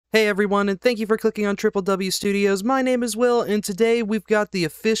Hey everyone, and thank you for clicking on Triple W Studios. My name is Will, and today we've got the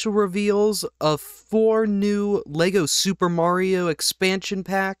official reveals of 4 new LEGO Super Mario expansion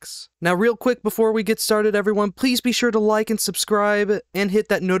packs. Now real quick before we get started everyone, please be sure to like and subscribe and hit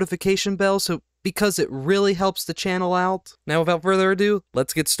that notification bell because it really helps the channel out. Now without further ado,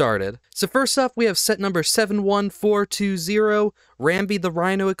 let's get started. So first up we have set number 71420, Rambi the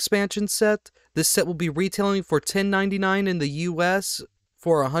Rhino expansion set. This set will be retailing for $10.99 in the US,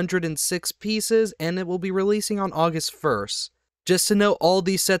 for 106 pieces, and it will be releasing on August 1st. Just to note, all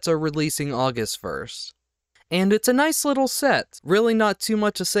these sets are releasing August 1st. And it's a nice little set. Really not too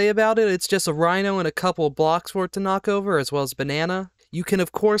much to say about it, it's just a rhino and a couple of blocks for it to knock over, as well as banana. You can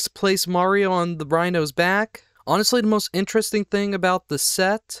of course place Mario on the rhino's back. Honestly, the most interesting thing about the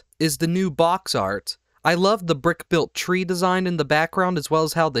set is the new box art. I love the brick-built tree design in the background, as well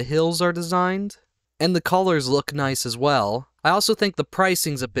as how the hills are designed. And the colors look nice as well. I also think the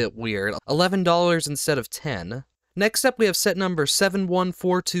pricing's a bit weird, $11 instead of $10. Next up we have set number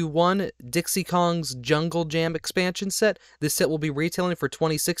 71421, Dixie Kong's Jungle Jam expansion set. This set will be retailing for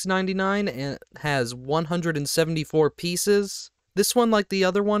 $26.99 and has 174 pieces. This one, like the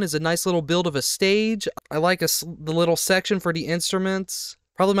other one, is a nice little build of a stage. I like the little section for the instruments.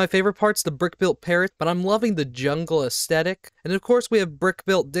 Probably my favorite part's the brick-built parrot, but I'm loving the jungle aesthetic. And of course we have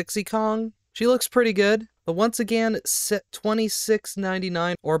brick-built Dixie Kong. She looks pretty good, but once again, set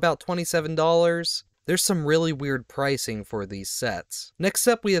 $26.99 or about $27. There's some really weird pricing for these sets. Next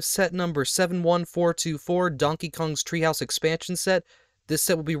up, we have set number 71424, Donkey Kong's Treehouse expansion set. This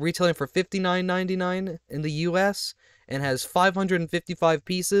set will be retailing for $59.99 in the US and has 555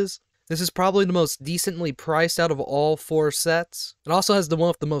 pieces. This is probably the most decently priced out of all 4 sets. It also has the one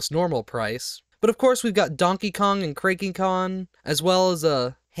with the most normal price. But of course, we've got Donkey Kong and Cranky Kong, as well as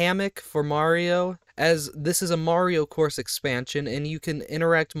a hammock for Mario, as this is a Mario Course expansion and you can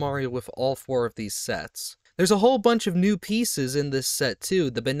interact Mario with all 4 of these sets. There's a whole bunch of new pieces in this set too,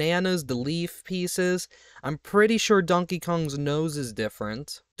 the bananas, the leaf pieces. I'm pretty sure Donkey Kong's nose is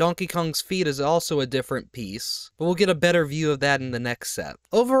different. Donkey Kong's feet is also a different piece, but we'll get a better view of that in the next set.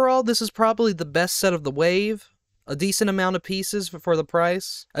 Overall, this is probably the best set of the wave. A decent amount of pieces for the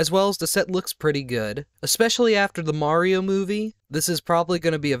price, as well as the set looks pretty good. Especially after the Mario movie, this is probably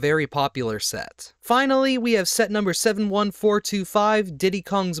going to be a very popular set. Finally, we have set number 71425, Diddy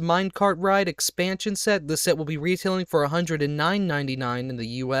Kong's Minecart Ride expansion set. This set will be retailing for $109.99 in the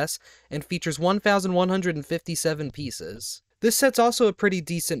US and features 1,157 pieces. This set's also a pretty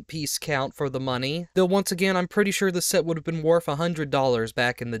decent piece count for the money, though once again I'm pretty sure the set would have been worth $100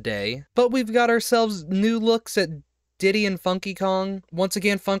 back in the day. But we've got ourselves new looks at Diddy and Funky Kong. Once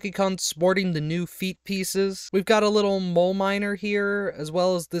again, Funky Kong sporting the new feet pieces. We've got a little mole miner here, as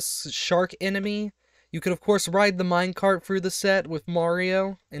well as this shark enemy. You could of course ride the minecart through the set with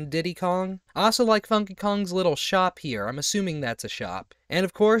Mario and Diddy Kong. I also like Funky Kong's little shop here, I'm assuming that's a shop. And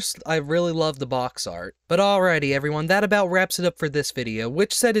of course, I really love the box art. But alrighty everyone, that about wraps it up for this video.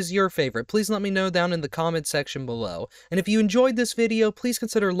 Which set is your favorite? Please let me know down in the comment section below. And if you enjoyed this video, please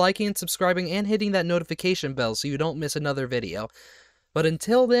consider liking and subscribing and hitting that notification bell so you don't miss another video. But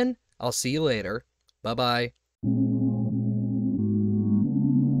until then, I'll see you later. Bye bye.